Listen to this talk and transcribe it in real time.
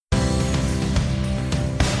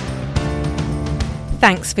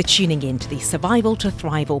Thanks for tuning in to the Survival to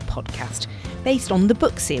Thrival podcast, based on the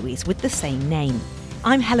book series with the same name.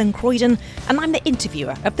 I'm Helen Croydon, and I'm the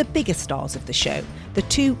interviewer of the biggest stars of the show, the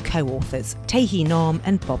two co-authors, Tae Hea Nahm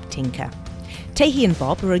and Bob Tinker. Tae Hea and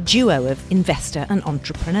Bob are a duo of investor and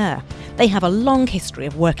entrepreneur. They have a long history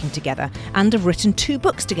of working together and have written 2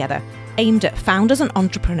 books together, aimed at founders and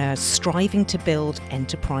entrepreneurs striving to build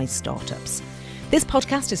enterprise startups. This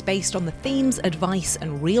podcast is based on the themes, advice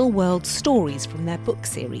and real-world stories from their book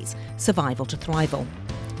series, Survival to Thrival.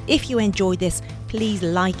 If you enjoyed this, please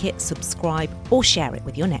like it, subscribe or share it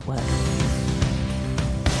with your network.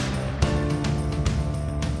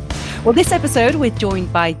 Well, this episode, we're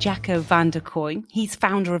joined by Jacco van der Kooij. He's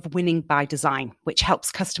founder of Winning by Design, which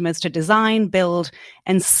helps customers to design, build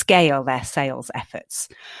and scale their sales efforts.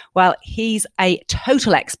 Well, he's a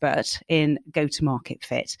total expert in go-to-market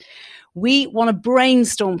fit. We want to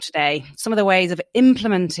brainstorm today some of the ways of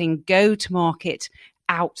implementing go-to-market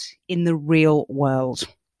out in the real world.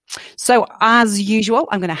 So as usual,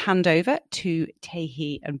 I'm going to hand over to Tae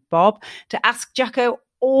Hea and Bob to ask Jacco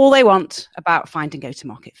all they want about finding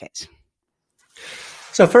go-to-market fit.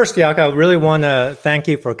 So first, Jacco, I really want to thank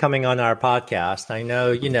you for coming on our podcast. I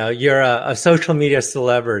know, you're a social media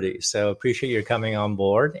celebrity, so appreciate your coming on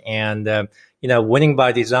board. And, Winning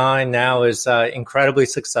by Design now is incredibly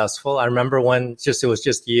successful. I remember when it was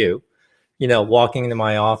just you, walking into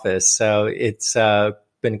my office. So it's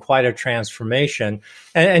been quite a transformation.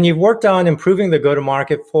 And you've worked on improving the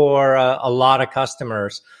go-to-market for a lot of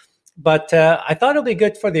customers. But I thought it would be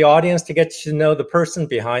good for the audience to get to know the person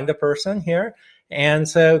behind the person here. And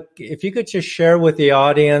so if you could just share with the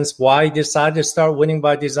audience why you decided to start Winning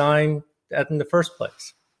by Design in the first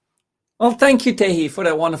place. Well, thank you, Tae Hea, for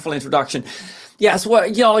that wonderful introduction. Yes, well,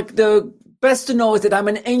 the best to know is that I'm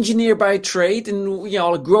an engineer by trade and,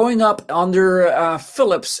 growing up under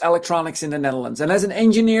Philips Electronics in the Netherlands. And as an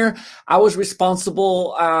engineer, I was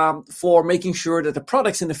responsible for making sure that the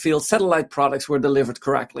products in the field, satellite products, were delivered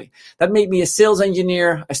correctly. That made me a sales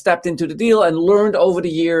engineer. I stepped into the deal and learned over the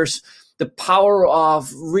years the power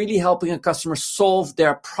of really helping a customer solve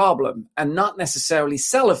their problem and not necessarily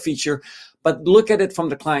sell a feature, but look at it from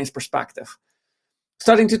the client's perspective.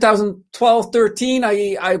 Starting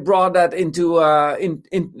 2012-13, I brought that into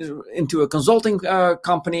a consulting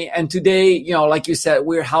company, and today, like you said,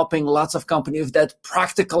 we're helping lots of companies with that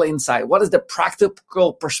practical insight. What is the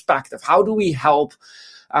practical perspective? How do we help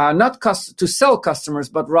not to sell customers,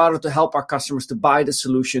 but rather to help our customers to buy the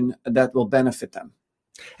solution that will benefit them?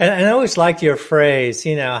 And I always liked your phrase,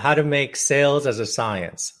 how to make sales as a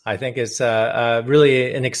science. I think it's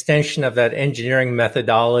really an extension of that engineering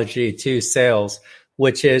methodology to sales,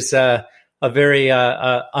 which is a very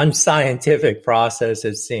unscientific process,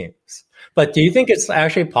 it seems. But do you think it's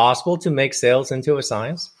actually possible to make sales into a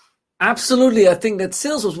science? Absolutely. I think that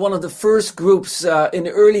sales was one of the first groups in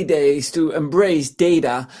the early days to embrace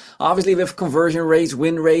data, obviously with conversion rates,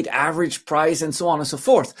 win rate, average price, and so on and so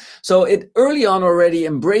forth. So it early on already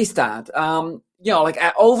embraced that.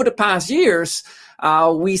 Over the past years,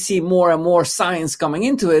 we see more and more science coming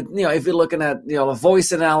into it. If you're looking at,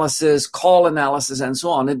 voice analysis, call analysis, and so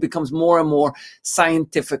on, it becomes more and more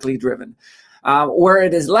scientifically driven. Where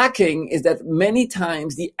it is lacking is that many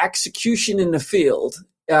times the execution in the field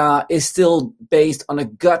is still based on a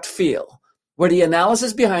gut feel, where the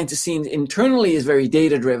analysis behind the scenes internally is very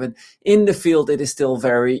data driven. In the field, it is still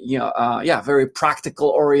very, very practical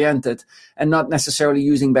oriented and not necessarily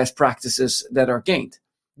using best practices that are gained.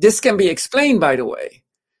 This can be explained, by the way,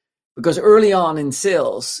 because early on in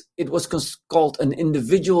sales, it was called an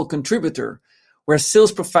individual contributor, where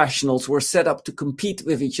sales professionals were set up to compete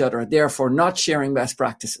with each other, therefore not sharing best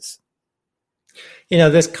practices.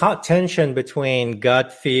 This tension between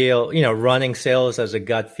gut feel, running sales as a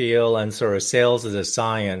gut feel and sort of sales as a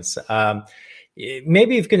science.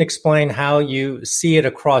 Maybe you can explain how you see it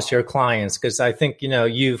across your clients, because I think,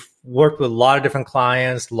 you've worked with a lot of different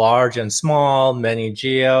clients, large and small, many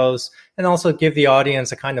geos, and also give the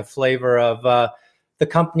audience a kind of flavor of the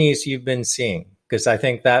companies you've been seeing, because I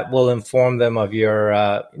think that will inform them of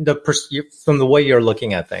from the way you're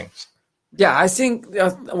looking at things. Yeah, I think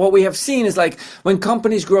what we have seen is like when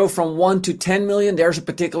companies grow from 1 to 10 million, there's a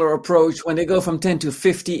particular approach. When they go from 10 to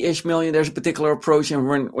 50-ish million, there's a particular approach. And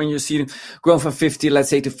when you see them grow from 50, let's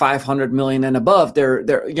say, to 500 million and above, they're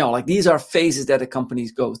these are phases that the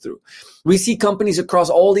companies go through. We see companies across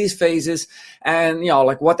all these phases and,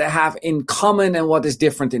 what they have in common and what is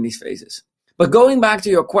different in these phases. But going back to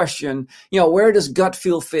your question, where does gut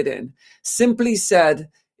feel fit in? Simply said,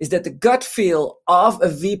 is that the gut feel of a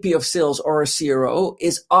VP of sales or a CRO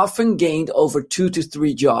is often gained over 2 to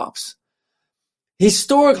 3 jobs.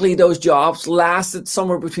 Historically, those jobs lasted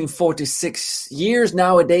somewhere between 4 to 6 years.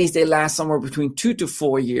 Nowadays, they last somewhere between 2 to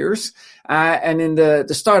 4 years. And in the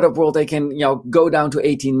startup world, they can go down to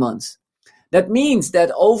 18 months. That means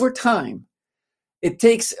that over time, it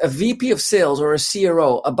takes a VP of sales or a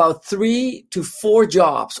CRO about 3 to 4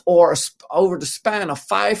 jobs or over the span of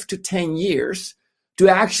 5 to 10 years to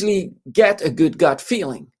actually get a good gut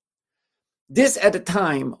feeling. This at a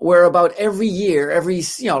time where about every year, every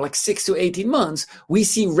 6 to 18 months, we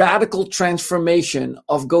see radical transformation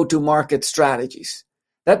of go-to-market strategies.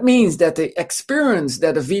 That means that the experience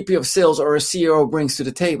that a VP of sales or a CRO brings to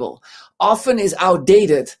the table often is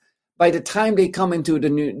outdated by the time they come into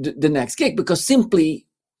the next gig, because simply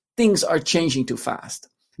things are changing too fast.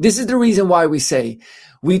 This is the reason why we say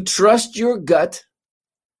we trust your gut,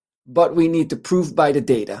 but we need to prove by the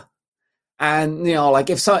data. And,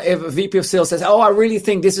 if a VP of sales says, I really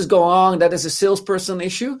think this is going on, that is a salesperson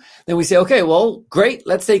issue, then we say, okay, well, great.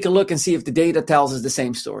 Let's take a look and see if the data tells us the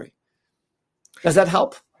same story. Does that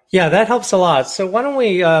help? Yeah, that helps a lot. So why don't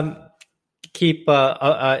we keep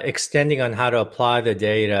extending on how to apply the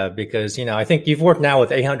data? Because, I think you've worked now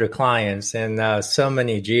with 800 clients and so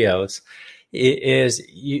many geos.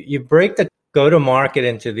 You break the go-to-market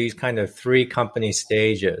into these kind of 3 company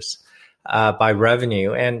stages. By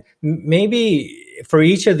revenue. And maybe for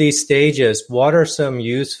each of these stages, what are some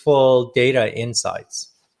useful data insights?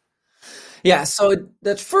 Yeah, so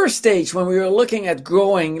that first stage, when we were looking at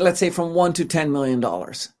growing, let's say from $1 to $10 million,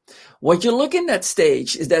 what you look in that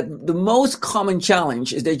stage is that the most common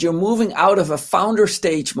challenge is that you're moving out of a founder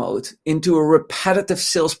stage mode into a repetitive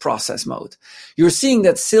sales process mode. You're seeing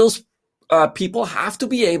that sales people have to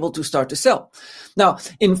be able to start to sell. Now,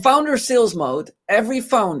 in founder sales mode, every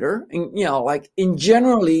founder, in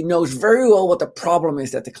generally knows very well what the problem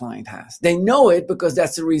is that the client has. They know it because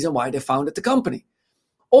that's the reason why they founded the company.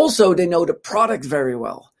 Also, they know the product very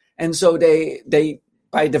well. And so they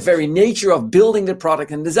by the very nature of building the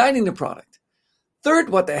product and designing the product. Third,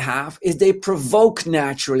 what they have is they provoke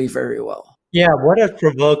naturally very well. Yeah, what does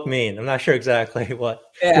provoke mean? I'm not sure exactly what.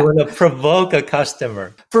 Yeah. You want to provoke a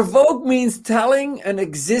customer. Provoke means telling a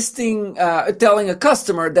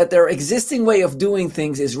customer that their existing way of doing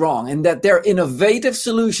things is wrong and that their innovative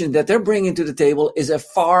solution that they're bringing to the table is a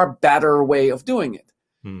far better way of doing it.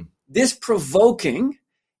 This provoking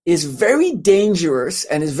is very dangerous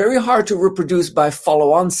and is very hard to reproduce by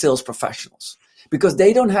follow-on sales professionals, because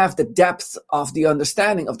they don't have the depth of the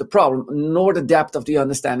understanding of the problem, nor the depth of the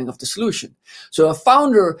understanding of the solution. So a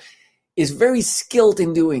founder is very skilled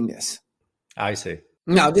in doing this. I see.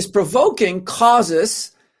 Now, this provoking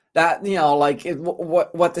causes that,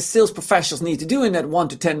 what the sales professionals need to do in that $1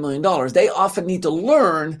 to $10 million, they often need to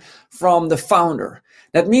learn from the founder.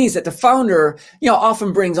 That means that the founder,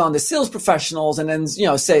 often brings on the sales professionals and then,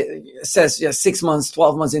 says 6 months,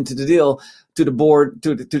 12 months into the deal, to the board,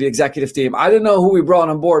 to the executive team, I don't know who we brought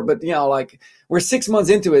on board, but we're 6 months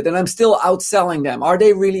into it and I'm still outselling them. Are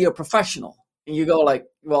they really a professional? And you go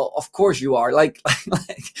well, of course you are.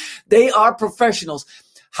 They are professionals.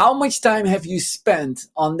 How much time have you spent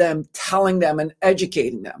on them, telling them and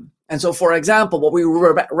educating them? And so, for example, what we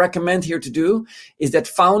recommend here to do is that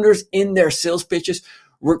founders in their sales pitches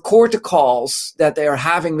record the calls that they are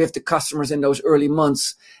having with the customers in those early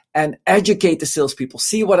months and educate the salespeople.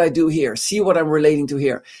 See what I do here. See what I'm relating to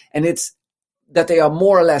here. And it's that they are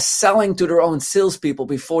more or less selling to their own salespeople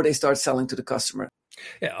before they start selling to the customer.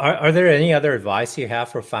 Are there any other advice you have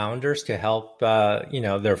for founders to help,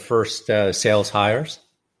 their first sales hires?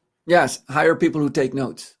 Yes, hire people who take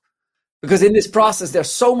notes. Because in this process,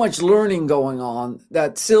 there's so much learning going on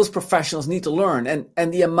that sales professionals need to learn.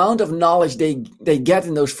 And the amount of knowledge they get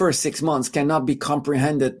in those first 6 months cannot be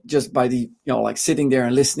comprehended just by sitting there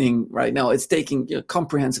and listening right now. It's taking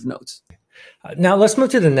comprehensive notes. Now let's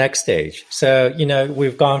move to the next stage. So,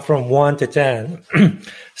 we've gone from 1 to 10.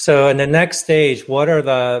 So in the next stage, what are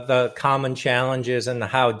the common challenges and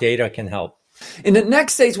how data can help? In the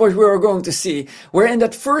next stage, what we're going to see, where in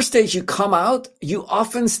that first stage you come out, you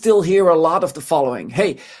often still hear a lot of the following.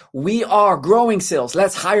 Hey, we are growing sales.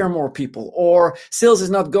 Let's hire more people. Or sales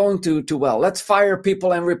is not going too well. Let's fire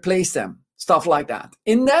people and replace them. Stuff like that.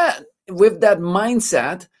 With that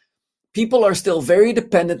mindset, people are still very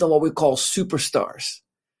dependent on what we call superstars.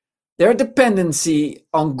 Their dependency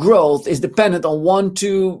on growth is dependent on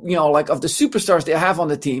of the superstars they have on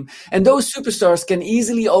the team. And those superstars can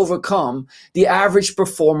easily overcome the average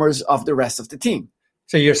performers of the rest of the team.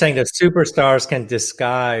 So you're saying that superstars can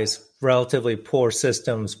disguise relatively poor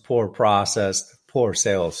systems, poor process, poor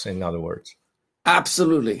sales, in other words?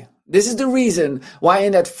 Absolutely. This is the reason why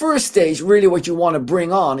in that first stage, really what you want to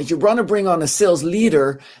bring on is you want to bring on a sales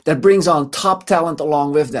leader that brings on top talent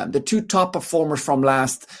along with them, the 2 top performers from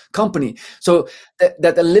last company. So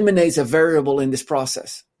that eliminates a variable in this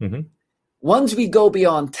process. Mm-hmm. Once we go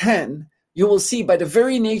beyond 10, you will see by the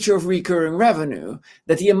very nature of recurring revenue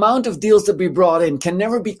that the amount of deals that we brought in can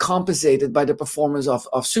never be compensated by the performance of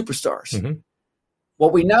superstars. Mm-hmm.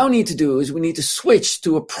 What we now need to do is we need to switch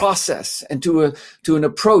to a process and to an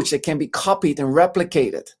approach that can be copied and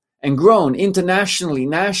replicated and grown internationally,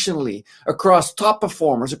 nationally, across top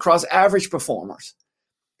performers, across average performers.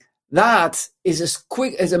 That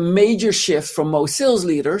is a major shift from most sales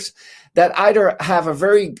leaders that either have a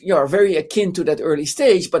very akin to that early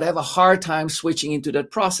stage, but have a hard time switching into that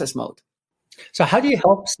process mode. So how do you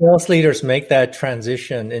help sales leaders make that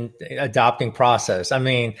transition in adopting process? I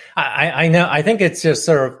mean, I think it's just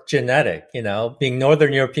sort of genetic, being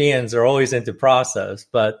Northern Europeans are always into process,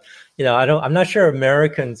 but I'm not sure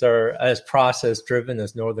Americans are as process driven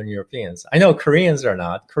as Northern Europeans. I know Koreans are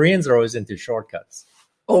not. Koreans are always into shortcuts.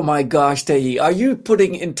 Oh my gosh, Tae Hea, are you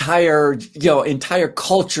putting entire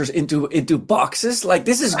cultures into boxes? Like,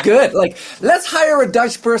 this is good. Like, let's hire a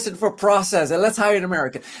Dutch person for process and let's hire an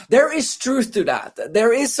American. There is truth to that.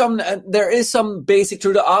 There is some basic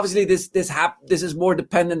truth. Obviously, this is more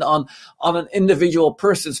dependent on an individual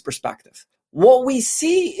person's perspective. What we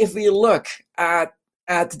see if we look at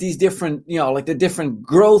these different, like the different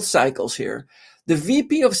growth cycles here, the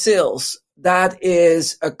VP of sales, that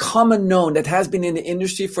is a common known that has been in the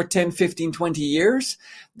industry for 10, 15, 20 years.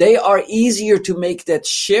 They are easier to make that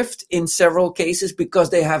shift in several cases because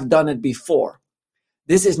they have done it before.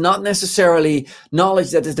 This is not necessarily knowledge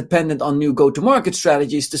that is dependent on new go-to-market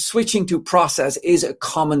strategies. The switching to process is a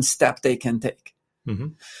common step they can take. Mm-hmm.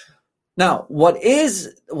 Now, what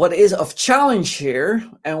is of challenge here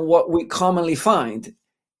and what we commonly find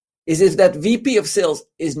is if that VP of sales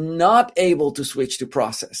is not able to switch to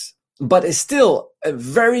process, but is still a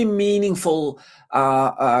very meaningful,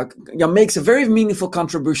 makes a very meaningful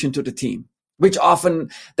contribution to the team, which often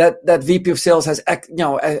that VP of sales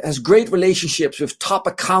has great relationships with top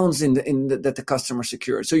accounts that the customer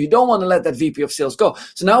secured. So you don't want to let that VP of sales go.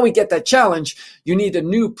 So now we get that challenge. You need a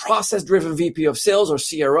new process-driven VP of sales or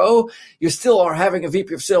CRO. You still are having a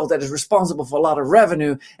VP of sales that is responsible for a lot of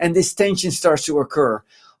revenue, and this tension starts to occur,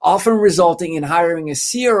 often resulting in hiring a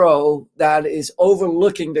CRO that is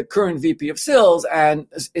overlooking the current VP of sales and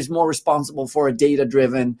is more responsible for a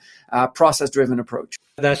data-driven, process-driven approach.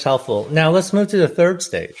 That's helpful. Now let's move to the third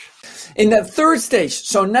stage. In that third stage,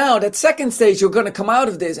 so now that second stage, you're going to come out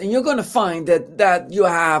of this and you're going to find that you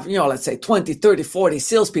have, let's say 20, 30, 40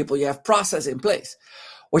 salespeople, you have process in place.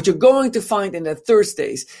 What you're going to find in that third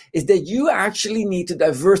stage is that you actually need to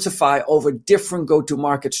diversify over different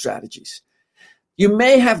go-to-market strategies. You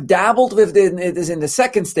may have dabbled with this in the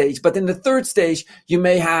second stage, but in the third stage, you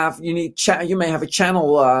may have a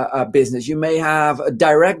channel business. You may have a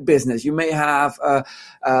direct business. You may have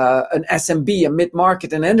an SMB, a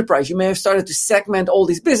mid-market, an enterprise. You may have started to segment all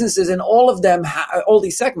these businesses, and all of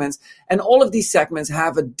these segments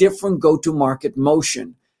have a different go-to-market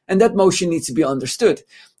motion. And that motion needs to be understood.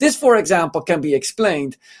 This, for example, can be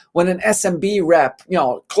explained when an SMB rep,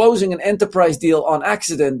 closing an enterprise deal on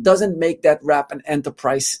accident doesn't make that rep an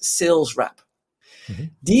enterprise sales rep. Mm-hmm.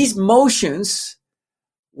 These motions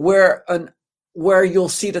where you'll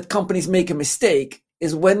see that companies make a mistake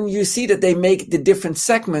is when you see that they make the different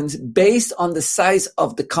segments based on the size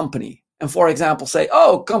of the company. And for example, say,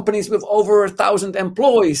 companies with over 1,000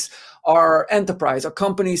 employees are enterprise, or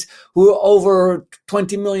companies who are over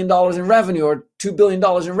 $20 million in revenue or $2 billion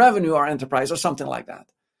in revenue are enterprise, or something like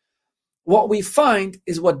that. What we find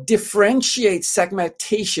is what differentiates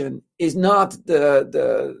segmentation is not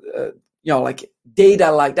like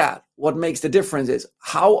data like that. What makes the difference is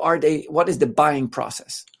what is the buying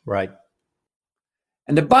process? Right.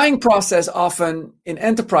 And the buying process often in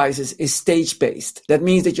enterprises is stage-based. That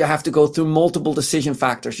means that you have to go through multiple decision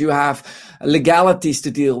factors. You have legalities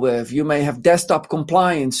to deal with. You may have desktop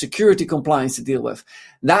compliance, security compliance to deal with.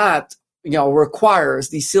 That, requires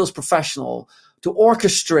the sales professional to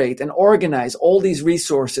orchestrate and organize all these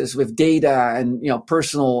resources with data and,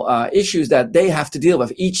 personal issues that they have to deal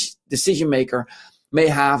with. Each decision maker may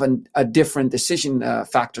have a different decision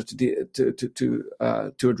factor to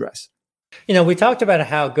address. We talked about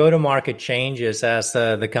how go-to-market changes as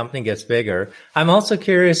the company gets bigger. I'm also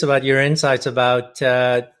curious about your insights about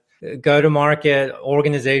go-to-market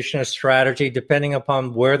organizational strategy, depending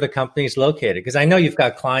upon where the company is located. Because I know you've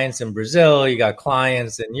got clients in Brazil, you got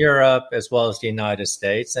clients in Europe, as well as the United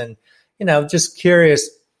States. And, just curious,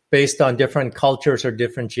 based on different cultures or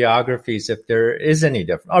different geographies if there is any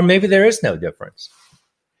difference, or maybe there is no difference.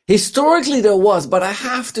 Historically, there was, but I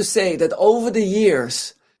have to say that over the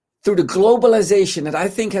years, through the globalization that I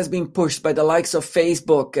think has been pushed by the likes of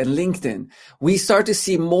Facebook and LinkedIn, we start to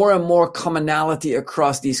see more and more commonality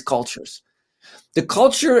across these cultures. The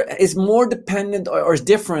culture is more dependent or is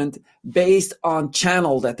different based on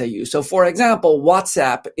channel that they use. So for example,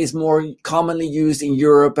 WhatsApp is more commonly used in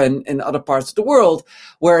Europe and in other parts of the world,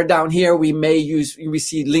 where down here we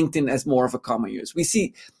see LinkedIn as more of a common use. We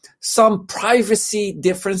see some privacy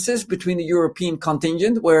differences between the European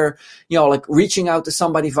contingent where, like reaching out to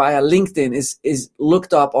somebody via LinkedIn is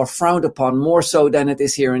looked up or frowned upon more so than it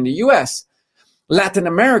is here in the US. Latin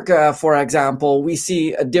America, for example, we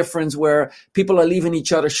see a difference where people are leaving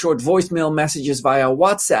each other short voicemail messages via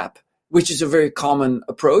WhatsApp, which is a very common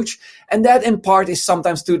approach. And that in part is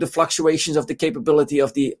sometimes through the fluctuations of the capability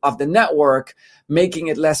of the network, making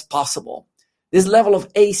it less possible. This level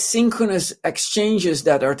of asynchronous exchanges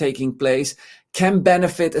that are taking place can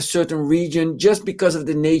benefit a certain region just because of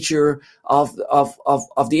the nature of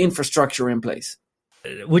the infrastructure in place.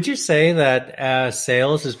 Would you say that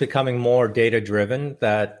sales is becoming more data driven,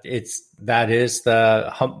 that is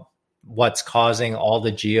what's causing all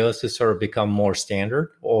the geos to sort of become more standard,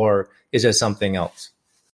 or is it something else?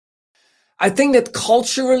 I think that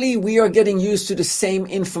culturally we are getting used to the same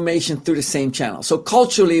information through the same channel. So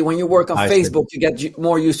culturally, when you work on Facebook, you get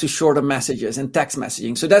more used to shorter messages and text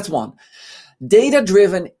messaging. So that's one. Data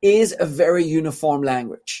driven is a very uniform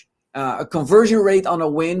language. A conversion rate on a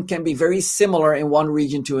win can be very similar in one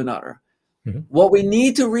region to another. Mm-hmm. What we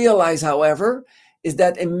need to realize, however, is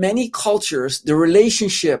that in many cultures, the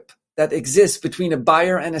relationship that exists between a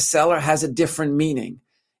buyer and a seller has a different meaning.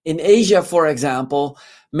 In Asia, for example,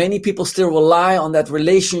 many people still rely on that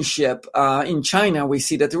relationship. In China, we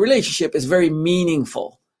see that the relationship is very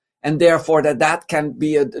meaningful, and therefore that can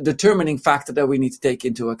be a determining factor that we need to take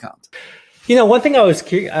into account. One thing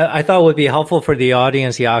I thought would be helpful for the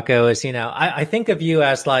audience, Jacco, is, I think of you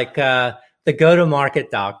as like the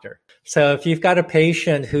go-to-market doctor. So if you've got a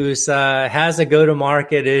patient who's has a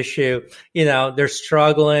go-to-market issue, they're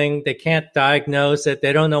struggling, they can't diagnose it,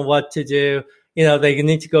 they don't know what to do, they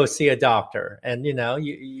need to go see a doctor. And,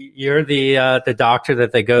 you're the doctor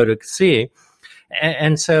that they go to see.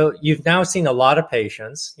 And so you've now seen a lot of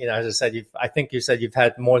patients. As I said, I think you said you've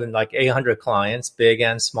had more than like 800 clients, big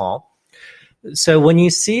and small. So when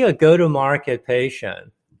you see a go-to-market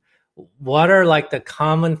patient, what are like the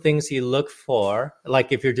common things you look for?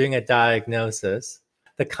 Like if you're doing a diagnosis,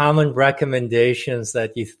 the common recommendations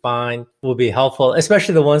that you find will be helpful,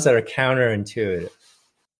 especially the ones that are counterintuitive.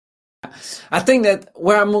 I think that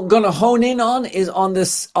where I'm going to hone in on is on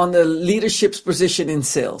the leadership's position in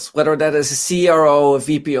sales, whether that is a CRO or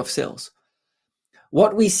VP of sales.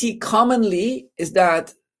 What we see commonly is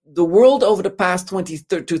that the world over the past 20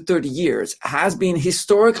 to 30 years has been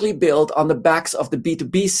historically built on the backs of the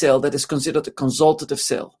B2B sale that is considered a consultative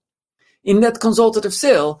sale. In that consultative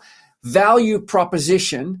sale, value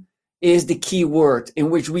proposition is the key word in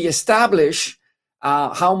which we establish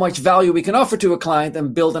how much value we can offer to a client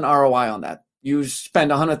and build an ROI on that. You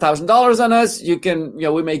spend $100,000 on us,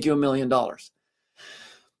 we make you $1 million.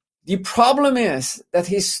 The problem is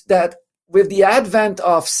that with the advent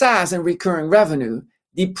of SaaS and recurring revenue,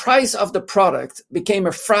 the price of the product became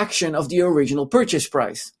a fraction of the original purchase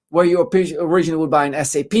price, where you originally would buy an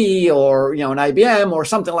SAP or, an IBM or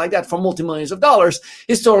something like that for multi-millions of dollars.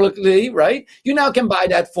 Historically, right? You now can buy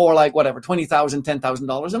that for like whatever, $20,000,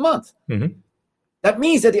 $10,000 a month. Mm-hmm. That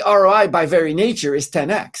means that the ROI by very nature is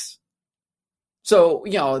 10x. So,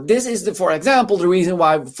 this is for example, the reason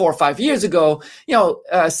why 4 or 5 years ago,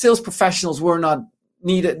 sales professionals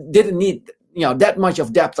didn't need that much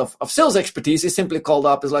of depth of sales expertise. Is simply called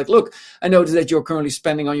up as like, look, I noticed that you're currently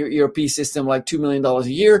spending on your ERP system like $2 million a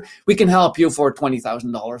year. We can help you for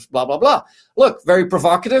 $20,000, blah, blah, blah. Look, very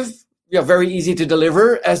provocative, very easy to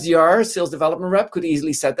deliver. SDR, sales development rep, could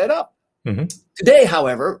easily set that up. Mm-hmm. Today,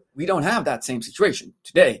 however, we don't have that same situation.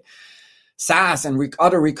 Today, SaaS and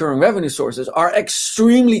other recurring revenue sources are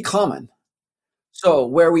extremely common. So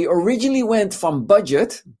where we originally went from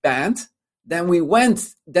budget, band, then we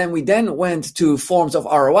then went to forms of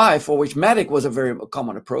ROI, for which Matic was a very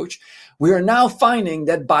common approach. We are now finding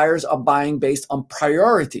that buyers are buying based on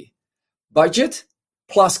priority. Budget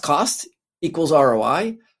plus cost equals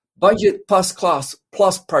ROI. Budget plus cost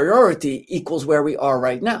plus priority equals where we are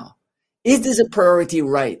right now. Is this a priority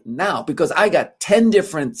right now? Because I got 10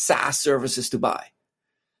 different SaaS services to buy.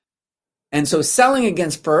 And so selling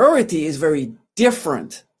against priority is very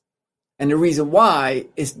different. And the reason why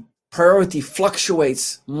is priority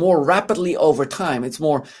fluctuates more rapidly over time, it's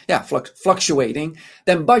more fluctuating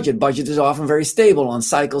than budget. Budget is often very stable on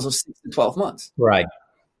cycles of 6 to 12 months. Right.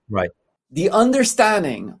 The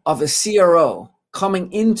understanding of a CRO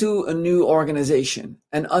coming into a new organization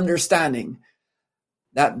and understanding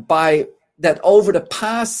that over the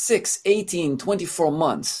past 6, 18, 24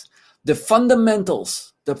 months, the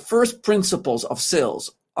fundamentals, the first principles of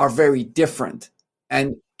sales are very different.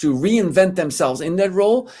 And to reinvent themselves in that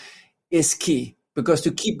role is key, because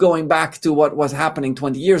to keep going back to what was happening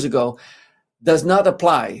 20 years ago does not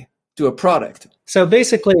apply to a product. So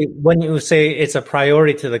basically, when you say it's a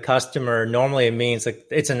priority to the customer, normally it means that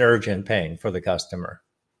it's an urgent pain for the customer.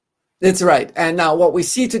 That's right. And now what we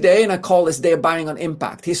see today, and I call this, they're buying on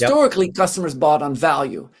impact. Historically, customers bought on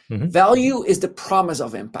value. Value is the promise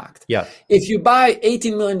of impact. Yeah. If you buy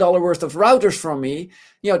 $18 million worth of routers from me,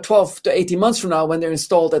 12 to 18 months from now, when they're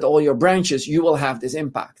installed at all your branches, you will have this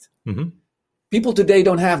impact. People today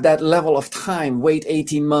don't have that level of time, wait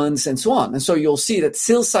 18 months and so on. And so you'll see that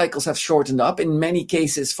sales cycles have shortened up in many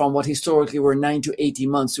cases from what historically were 9 to 18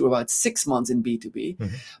 months to about 6 months in B2B.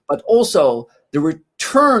 But also the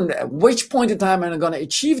return, at which point in time am I going to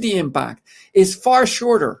achieve the impact, is far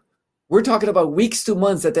shorter. We're talking about weeks to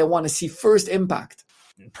months that they want to see first impact.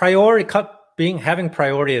 Having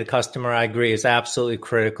priority to the customer, I agree, is absolutely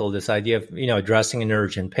critical. This idea of addressing an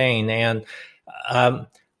urgent pain. And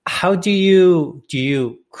how do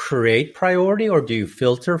you create priority, or do you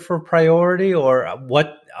filter for priority, or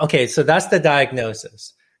what? Okay, so that's the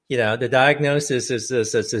diagnosis. The diagnosis is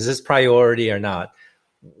this priority or not?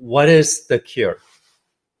 What is the cure?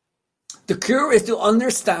 The cure is to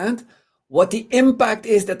understand what the impact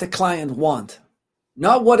is that the client wants.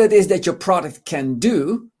 Not what it is that your product can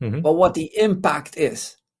do, but what the impact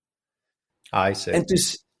is. I see.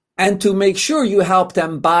 And to make sure you help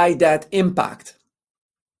them buy that impact.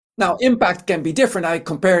 Now, impact can be different. I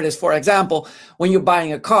compare this, for example, when you're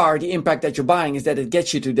buying a car, the impact that you're buying is that it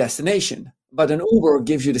gets you to destination. But an Uber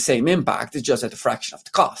gives you the same impact. It's just at a fraction of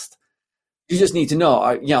the cost. You just need to know,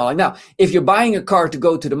 like now, if you're buying a car to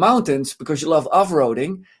go to the mountains because you love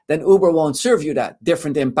off-roading, then Uber won't serve you that.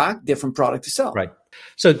 Different impact, different product to sell. Right.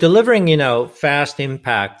 So delivering, fast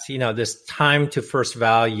impact, this time to first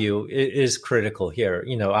value is critical here.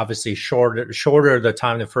 Obviously shorter the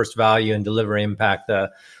time to first value and deliver impact,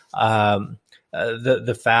 the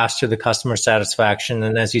faster the customer satisfaction.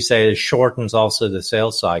 And as you say, it shortens also the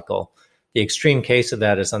sales cycle. The extreme case of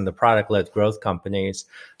that is on the product-led growth companies.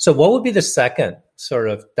 So what would be the second sort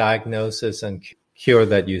of diagnosis and cure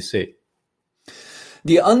that you see?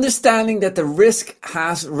 The understanding that the risk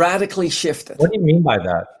has radically shifted. What do you mean by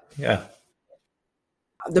that? Yeah.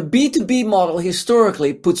 The B2B model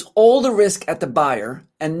historically puts all the risk at the buyer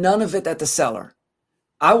and none of it at the seller.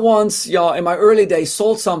 I once, in my early days,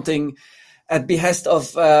 sold something at behest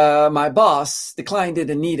of my boss. The client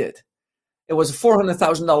didn't need it. It was a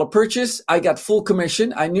 $400,000 purchase. I got full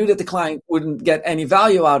commission. I knew that the client wouldn't get any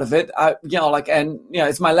value out of it.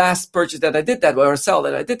 It's my last purchase that I did that way, or sell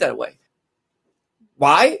that I did that way.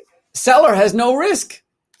 Why? Seller has no risk.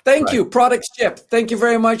 Thank you. Product shipped. Thank you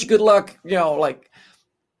very much. Good luck.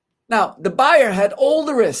 Now the buyer had all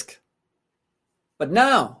the risk, but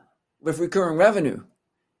now with recurring revenue,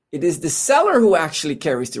 it is the seller who actually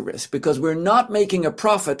carries the risk, because we're not making a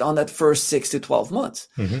profit on that first 6 to 12 months.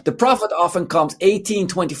 The profit often comes 18,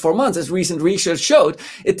 24 months. As recent research showed,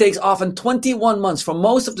 it takes often 21 months for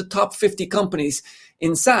most of the top 50 companies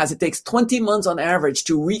in SaaS. It takes 20 months on average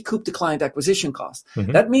to recoup the client acquisition cost.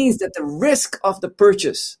 That means that the risk of the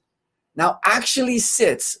purchase now actually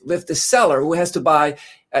sits with the seller, who has to buy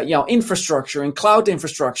infrastructure and cloud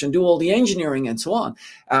infrastructure and do all the engineering and so on.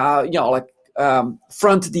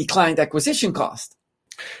 Front the client acquisition cost.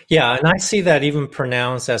 Yeah, and I see that even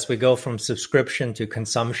pronounced as we go from subscription to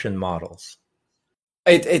consumption models.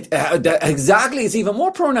 Exactly, it's even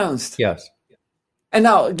more pronounced. Yes. And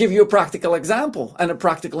now I'll give you a practical example and a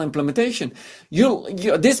practical implementation.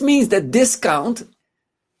 This means that discount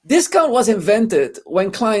was invented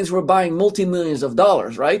when clients were buying multi-millions of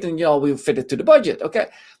dollars, right? And we fit it to the budget, okay?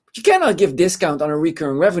 But you cannot give discount on a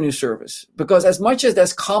recurring revenue service, because as much as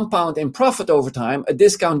there's compound in profit over time, a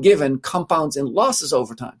discount given compounds in losses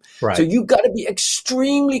over time. Right. So you got to be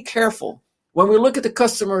extremely careful when we look at the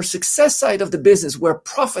customer success side of the business, where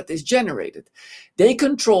profit is generated. They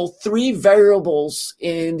control 3 variables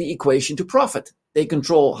in the equation to profit. They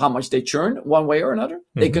control how much they churn one way or another.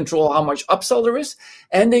 They control how much upsell there is,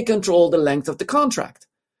 and they control the length of the contract.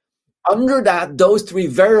 Under that, those 3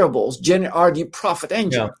 variables are the profit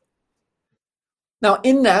engine. Yeah. Now,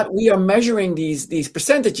 in that, we are measuring these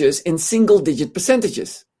percentages in single-digit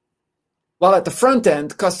percentages. While at the front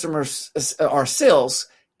end, customers or sales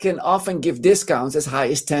can often give discounts as high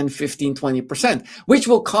as 10, 15, 20%, which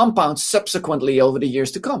will compound subsequently over the years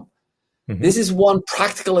to come. Mm-hmm. This is one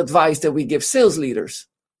practical advice that we give sales leaders.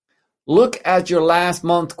 Look at your last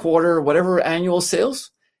month, quarter, whatever annual sales.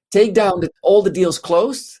 Take down all the deals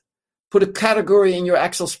closed. Put a category in your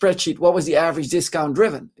Excel spreadsheet. What was the average discount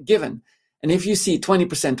given? And if you see 20%,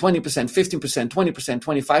 20%, 15%, 20%,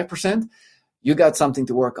 25%, you got something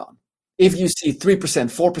to work on. If you see 3%,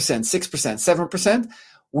 4%, 6%, 7%,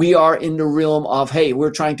 we are in the realm of, hey,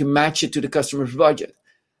 we're trying to match it to the customer's budget.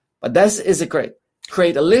 But that is great.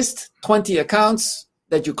 Create a list, 20 accounts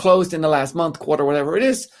that you closed in the last month, quarter, whatever it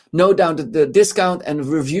is. Note down the discount and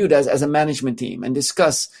review that as a management team and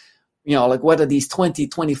discuss, like whether these 20,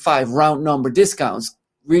 25 round number discounts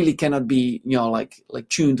really cannot be, like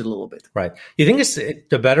tuned a little bit. Right. You think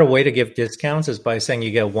the better way to give discounts is by saying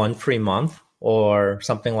you get 1 free month or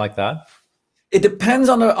something like that? It depends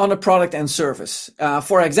on the product and service.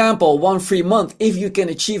 For example, 1 free month, if you can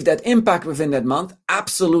achieve that impact within that month,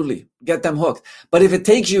 absolutely get them hooked. But if it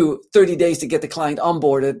takes you 30 days to get the client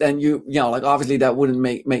onboarded, then obviously that wouldn't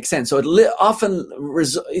make sense. So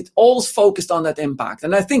it's always focused on that impact.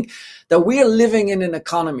 And I think that we are living in an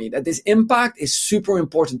economy that this impact is super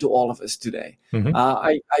important to all of us today. Mm-hmm.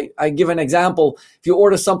 I give an example. If you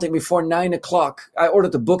order something before 9:00, I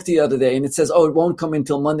ordered a book the other day and it says, oh, it won't come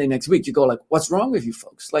until Monday next week. You go like, what's wrong with you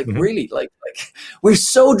folks? Like, mm-hmm. Really? Like we're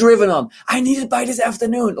so driven on, I need it by this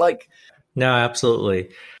afternoon. No, absolutely.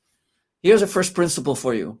 Here's a first principle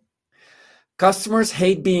for you. Customers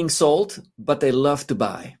hate being sold, but they love to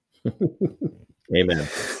buy. Amen.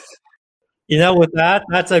 With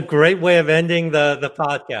that's a great way of ending the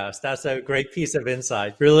podcast. That's a great piece of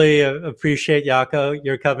insight. Really appreciate, Jacco,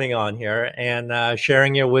 your coming on here and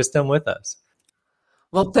sharing your wisdom with us.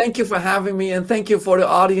 Well, thank you for having me, and thank you for the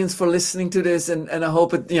audience for listening to this. And I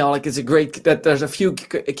hope it, it's a great, that there's a few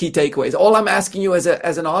key takeaways. All I'm asking you as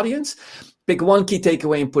an audience, pick one key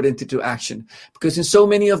takeaway and put it into action. Because in so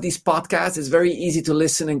many of these podcasts, it's very easy to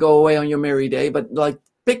listen and go away on your merry day. But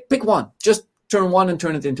pick one. Just turn one and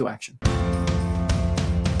turn it into action.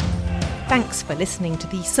 Thanks for listening to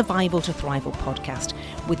the Survival to Thrival podcast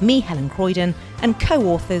with me, Helen Croydon, and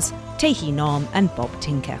co-authors Tae Hea Nahm and Bob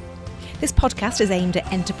Tinker. This podcast is aimed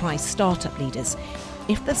at enterprise startup leaders.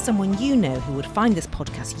 If there's someone you know who would find this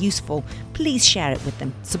podcast useful, please share it with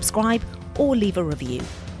them, subscribe, or leave a review.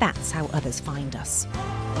 That's how others find us.